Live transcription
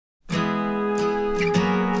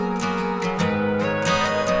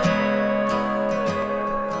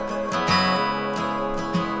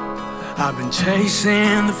I've been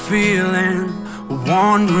chasing the feeling of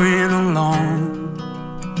wandering alone,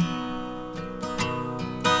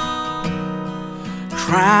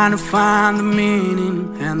 trying to find the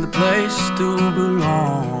meaning and the place to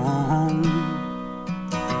belong.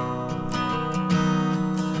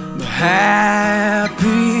 But happiness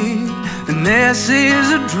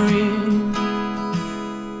is a dream,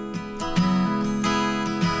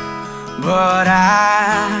 but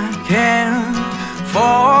I can't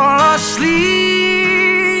fall asleep.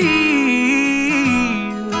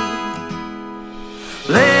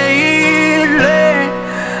 Lately,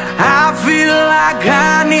 I feel like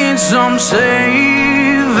I need some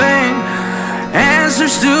saving,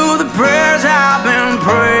 answers to the prayers I've been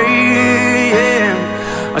praying,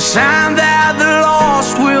 a sign that the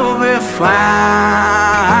lost will be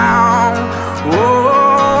found.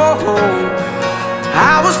 Oh,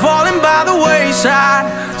 I was falling by the wayside,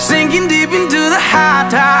 sinking deep into the high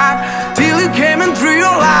tide, till you came in through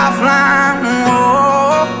your lifeline.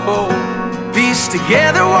 Oh, pieced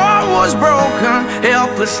together what was broken.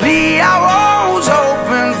 Helplessly I was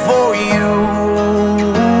hoping for you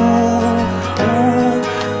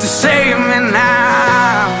to save me now.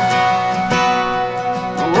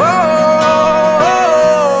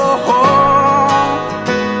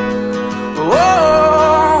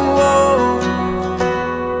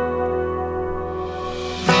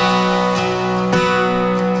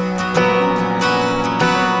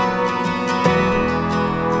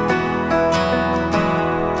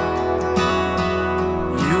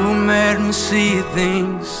 Made me see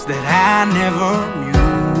things that I never knew.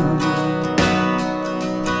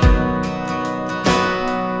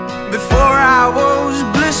 Before I was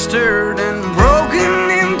blistered and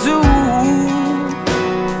broken in two.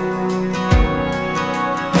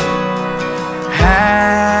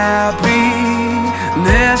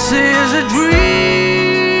 Happiness is a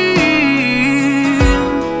dream,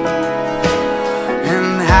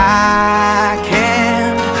 and I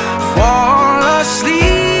can't fall asleep.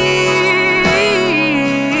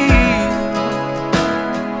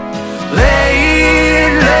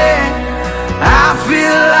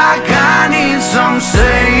 Some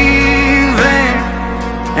saving,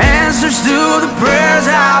 answers to the prayers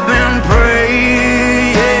I've been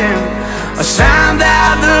praying, a sign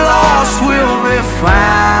that the lost will be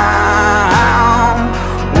found.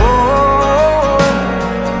 Whoa,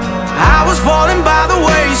 I was falling by the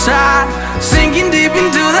wayside, sinking deep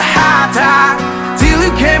into the high tide, till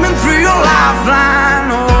you came in through your lifeline.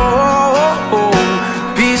 Oh,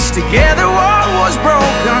 pieced together what was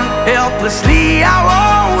broken. Helplessly I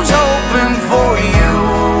was hoping for you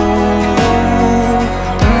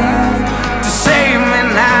to save me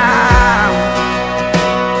now.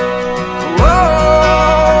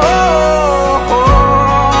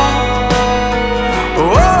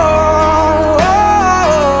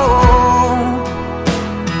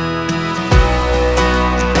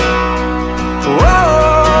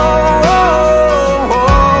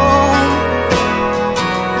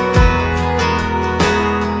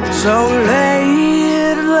 So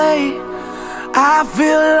lately, I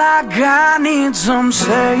feel like I need some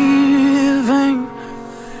saving,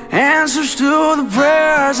 answers to the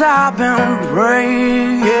prayers I've been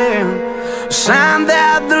praying, a sign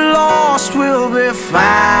that the lost will be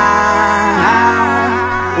found.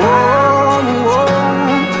 Whoa, whoa.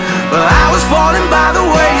 But I was falling by the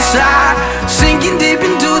wayside,